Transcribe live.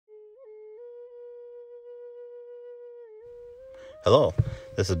Hello,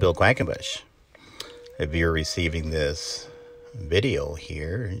 this is Bill Quackenbush. If you're receiving this video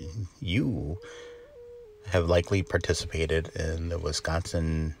here, you have likely participated in the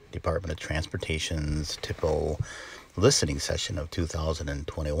Wisconsin Department of Transportation's THPO Listening Session of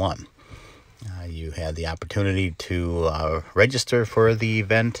 2021. You had the opportunity to register for the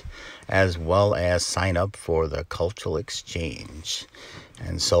event as well as sign up for the cultural exchange.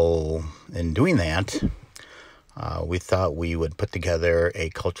 And so in doing that, we thought we would put together a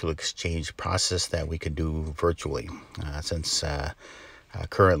cultural exchange process that we could do virtually, since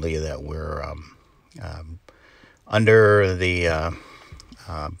currently that we're under the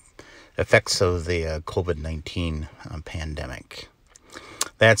effects of the COVID-19 pandemic.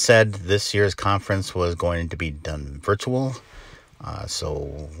 That said, this year's conference was going to be done virtual,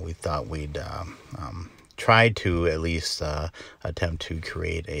 so we thought we'd try to at least attempt to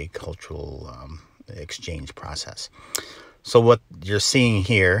create a cultural exchange process. So what you're seeing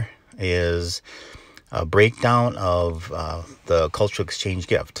here is a breakdown of the cultural exchange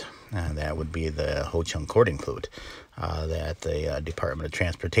gift. That would be the Ho-Chunk Courting Flute that the Department of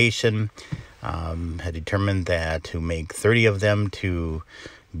Transportation had determined that to make 30 of them to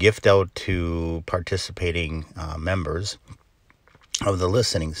gift out to participating members of the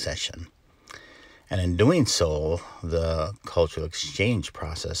listening session. And in doing so, the cultural exchange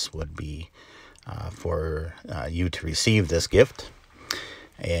process would be for you to receive this gift,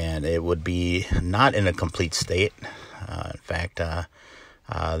 and it would be not in a complete state. In fact,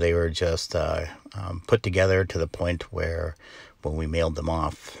 they were just put together to the point where when we mailed them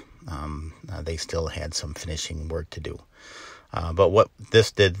off, they still had some finishing work to do. But what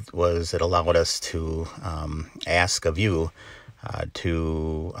this did was it allowed us to ask of you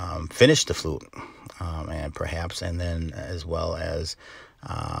to finish the flute, and then as well as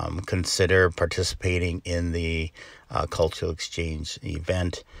consider participating in the cultural exchange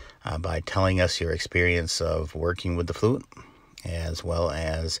event by telling us your experience of working with the flute, as well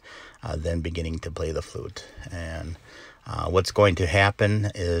as then beginning to play the flute. And what's going to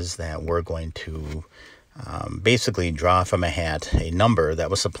happen is that we're going to basically draw from a hat a number that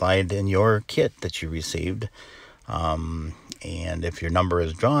was supplied in your kit that you received. And if your number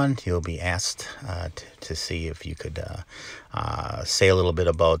is drawn, you'll be asked to see if you could say a little bit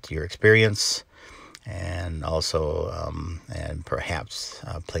about your experience, and also and perhaps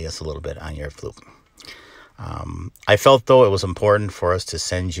play us a little bit on your flute. I felt, though, it was important for us to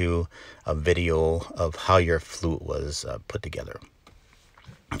send you a video of how your flute was put together,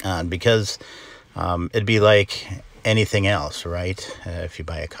 because it'd be like anything else, right? If you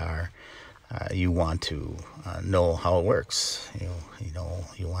buy a car, you want to know how it works. You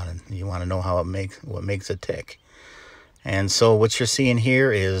want to know how what makes it tick. And so what you're seeing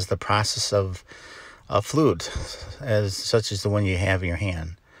here is the process of a flute, such as the one you have in your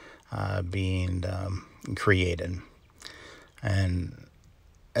hand, being created. And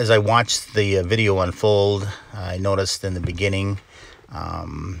as I watched the video unfold, I noticed in the beginning,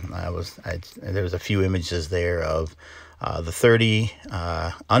 there was a few images there of the 30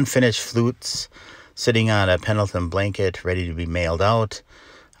 unfinished flutes sitting on a Pendleton blanket ready to be mailed out.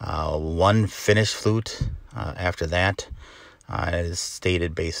 One finished flute after that. It is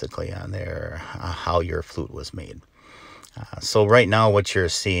stated basically on there how your flute was made. So right now what you're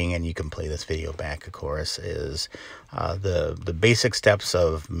seeing, and you can play this video back, of course, is the basic steps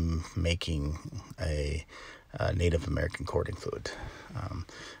of making a Native American courting flute.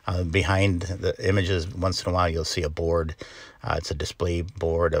 Behind the images, once in a while, you'll see a board. It's a display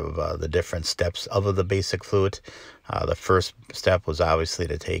board of the different steps of the basic flute. The first step was obviously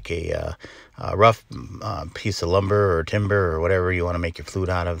to take a rough piece of lumber or timber or whatever you want to make your flute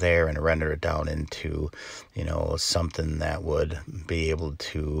out of there, and render it down into, something that would be able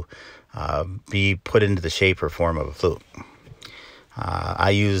to be put into the shape or form of a flute.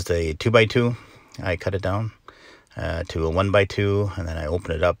 I used a 2x2. I cut it down to a 1x2, and then I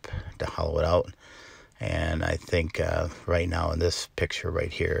open it up to hollow it out. And I think right now in this picture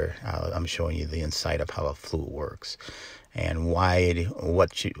right here, I'm showing you the inside of how a flute works, and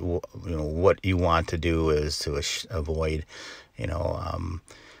what you want to do is to avoid,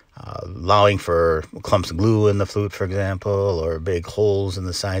 allowing for clumps of glue in the flute, for example, or big holes in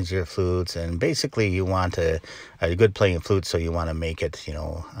the sides of your flutes. And basically, you want a good playing flute, so you want to make it,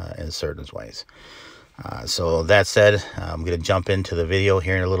 in certain ways. So that said, I'm going to jump into the video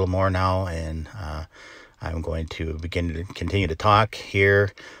here in a little more now, and I'm going to continue to talk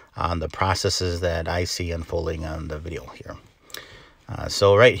here on the processes that I see unfolding on the video here.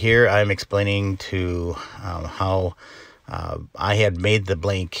 So right here, I'm explaining to how I had made the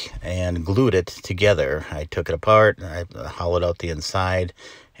blank and glued it together. I took it apart, I hollowed out the inside,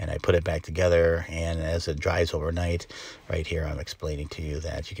 and I put it back together. And as it dries overnight, right here I'm explaining to you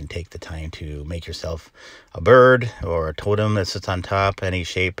that you can take the time to make yourself a bird or a totem that sits on top, any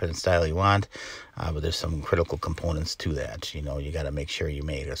shape and style you want. But there's some critical components to that. You know, you got to make sure you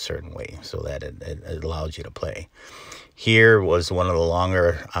made it a certain way so that it allows you to play. Here was one of the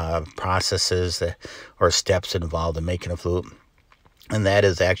longer processes or steps involved in making a flute, and that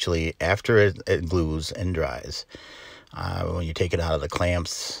is actually after it glues and dries. When you take it out of the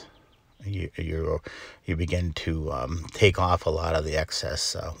clamps, you begin to take off a lot of the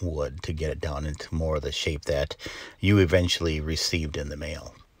excess wood to get it down into more of the shape that you eventually received in the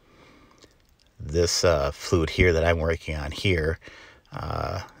mail. This flute here that I'm working on here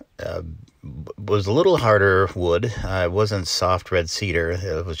was a little harder wood. It wasn't soft red cedar.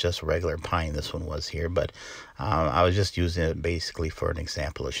 It was just regular pine. This one was here, but I was just using it basically for an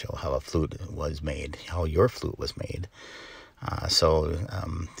example to show how a flute was made, how your flute was made. So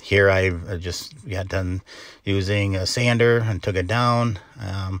here I just got done using a sander and took it down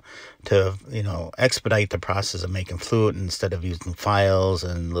to, you know, expedite the process of making flute. Instead of using files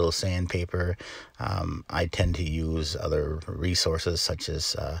and little sandpaper, I tend to use other resources such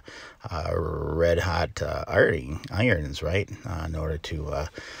as red hot irons, right, in order to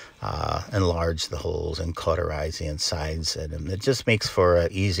enlarge the holes and cauterize the insides, and it just makes for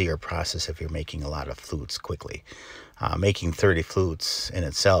an easier process if you're making a lot of flutes quickly. Making 30 flutes in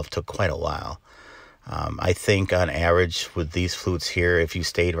itself took quite a while. I think on average with these flutes here, if you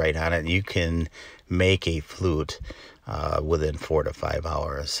stayed right on it, you can make a flute within 4 to 5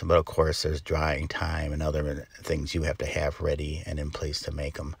 hours. But of course, there's drying time and other things you have to have ready and in place to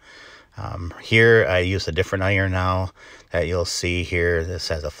make them. Here I use a different iron now that you'll see here. This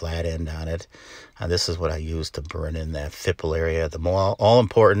has a flat end on it. This is what I use to burn in that fipple area, the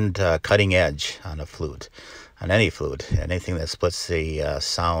all-important cutting edge on a flute. On any flute, anything that splits the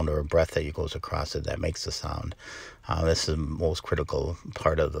sound or breath that goes across it that makes the sound. This is the most critical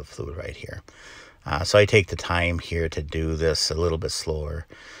part of the flute right here. So I take the time here to do this a little bit slower.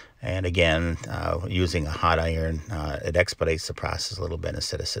 And again, using a hot iron, it expedites the process a little bit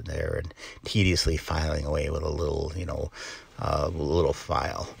instead of sitting there and tediously filing away with a little, you know, little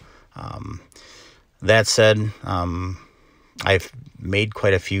file. That said, I've made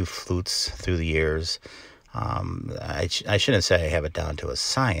quite a few flutes through the years. I shouldn't say I have it down to a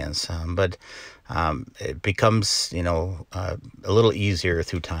science, but it becomes, you know, a little easier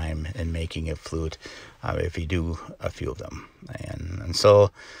through time in making a flute if you do a few of them. And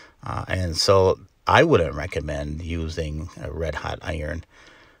so I wouldn't recommend using a red hot iron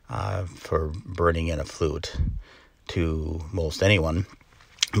for burning in a flute to most anyone.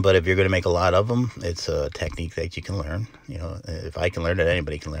 But if you're going to make a lot of them, it's a technique that you can learn. You know, if I can learn it,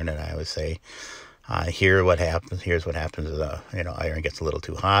 anybody can learn it. I always say, here's what happens is you know, iron gets a little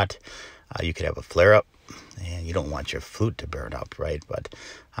too hot. You could have a flare up, and you don't want your flute to burn up, right? But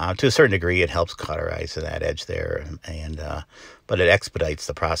to a certain degree, it helps cauterize that edge there, but it expedites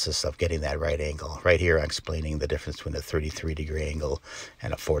the process of getting that right angle. Right here, I'm explaining the difference between a 33-degree angle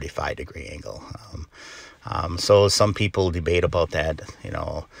and a 45-degree angle. So some people debate about that. You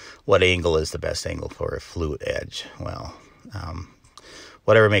know, what angle is the best angle for a flute edge? Well,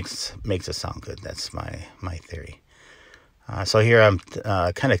 whatever makes it sound good. That's my theory. So here I'm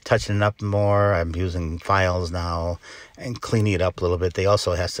kind of touching it up more. I'm using files now and cleaning it up a little bit. They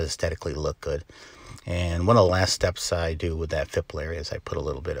also has to aesthetically look good. And one of the last steps I do with that fipple area is I put a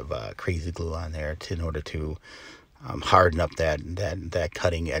little bit of crazy glue on there in order to harden up that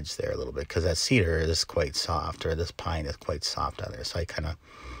cutting edge there a little bit, because that cedar is quite soft, or this pine is quite soft on there. So I kind of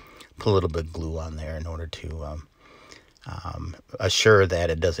put a little bit of glue on there in order to assure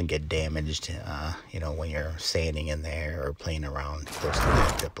that it doesn't get damaged, you know, when you're sanding in there or playing around close to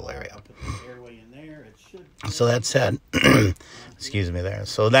that fipple area. So that said, excuse me there.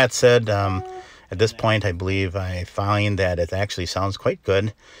 So that said, at this point, I believe I find that it actually sounds quite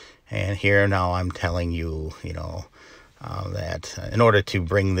good. And here now I'm telling you, you know, that in order to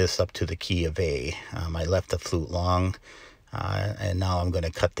bring this up to the key of A, I left the flute long. And now I'm going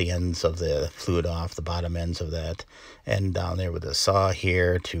to cut the ends of the flute off, the bottom ends of that, and down there with a saw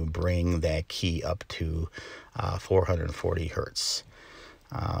here to bring that key up to 440 hertz.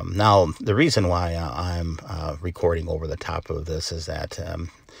 Now, the reason why I'm recording over the top of this is that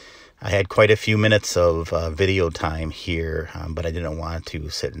I had quite a few minutes of video time here, but I didn't want to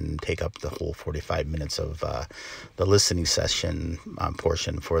sit and take up the whole 45 minutes of the listening session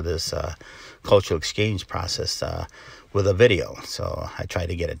portion for this cultural exchange process with a video. So I tried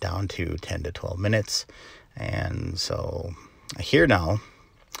to get it down to 10 to 12 minutes. And so here now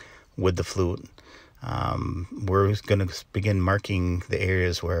with the flute, we're going to begin marking the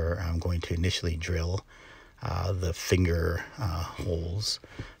areas where I'm going to initially drill the finger holes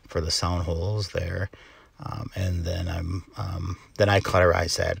for the sound holes there. And then then I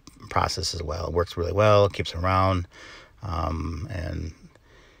cauterize that process as well. It works really well. It keeps them round, and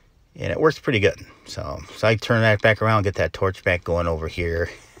it works pretty good. So I turn that back around, get that torch back going over here,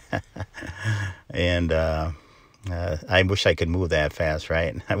 and I wish I could move that fast,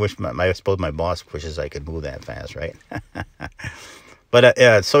 right? I suppose my boss wishes I could move that fast, right?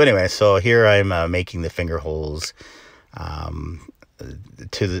 But so anyway, so here I'm making the finger holes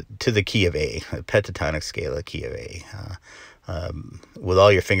to the key of A, the pentatonic scale, the key of A. With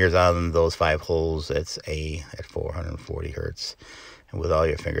all your fingers on those 5 holes, it's A at 440 hertz. And with all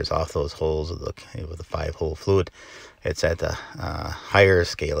your fingers off those holes with the 5-hole flute, it's at the higher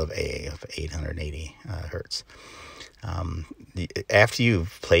scale of A of 880 hertz. After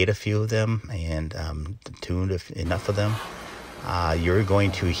you've played a few of them and tuned enough of them, you're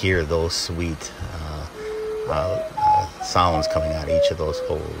going to hear those sweet sounds coming out of each of those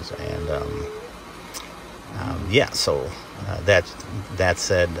holes. And yeah, so that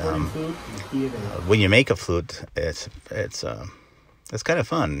said, when you make a flute, it's kind of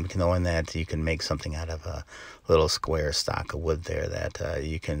fun knowing that you can make something out of a little square stock of wood there that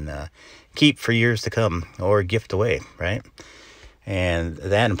you can keep for years to come or gift away, right? And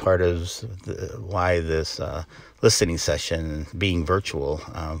that in part is why this listening session being virtual,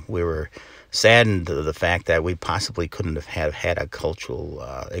 we were saddened to the fact that we possibly couldn't have had a cultural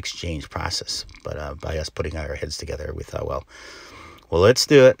exchange process. But by us putting our heads together, we thought, well, let's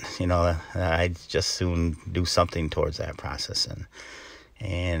do it. I'd just soon do something towards that process,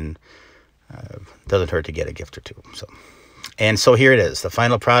 and doesn't hurt to get a gift or two. So here it is, the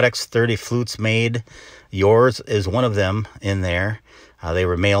final products, 30 flutes made. Yours is one of them in there. They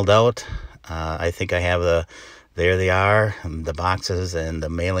were mailed out. I think I have there they are, the boxes and the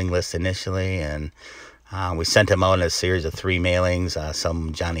mailing list initially, and we sent them out in a series of 3 mailings.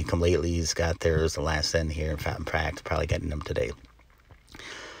 Some Johnny-come-latelys got theirs the last end here, in fact, probably getting them today.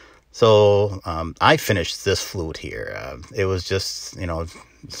 So I finished this flute here. It was just,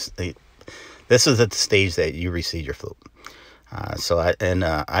 this is at the stage that you received your flute.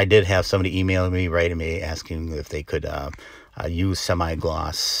 I did have somebody email me, writing me, asking if they could use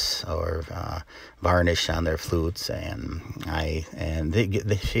semi-gloss or varnish on their flutes, and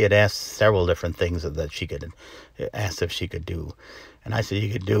she had asked several different things that she could asked if she could do, and I said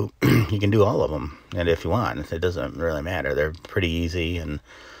you can do all of them, and if you want, it doesn't really matter. They're pretty easy, and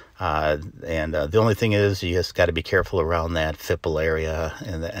the only thing is you just got to be careful around that fipple area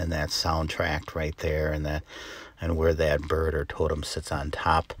and that sound tract right there, and where that bird or totem sits on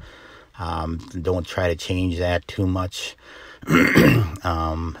top. Don't try to change that too much.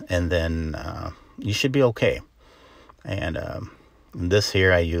 And then you should be okay. And this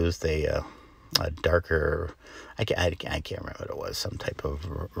here I used a darker, I can't remember what it was, some type of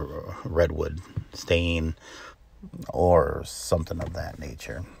redwood stain or something of that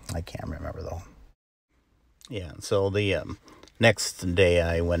nature. I can't remember though. Yeah, so the next day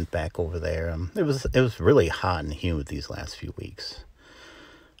I went back over there. It was really hot and humid these last few weeks.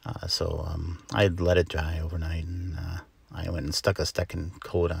 So I let it dry overnight, and I went and stuck a second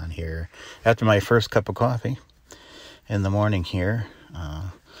coat on here after my first cup of coffee in the morning here.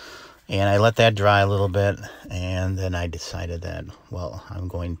 And I let that dry a little bit, and then I decided that, well, I'm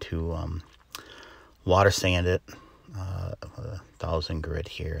going to water sand it, 1,000 grit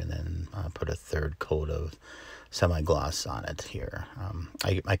here, and then put a 3rd coat of semi-gloss on it here.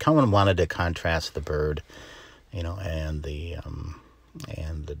 I kind of wanted to contrast the bird, and the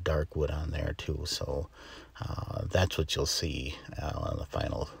dark wood on there too. So that's what you'll see on the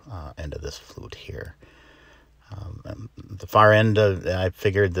final end of this flute here. The far end I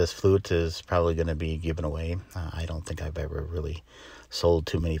figured this flute is probably going to be given away. I don't think I've ever really sold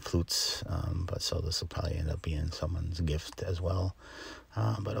too many flutes, but so this will probably end up being someone's gift as well.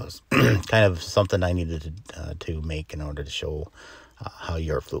 But it was kind of something I needed to make in order to show how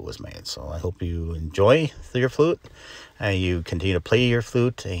your flute was made. So I hope you enjoy your flute, you continue to play your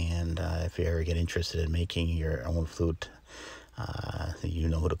flute, and if you ever get interested in making your own flute, you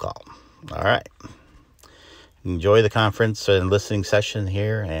know who to call. All right. Enjoy the conference and listening session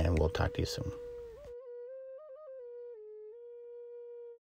here, and we'll talk to you soon.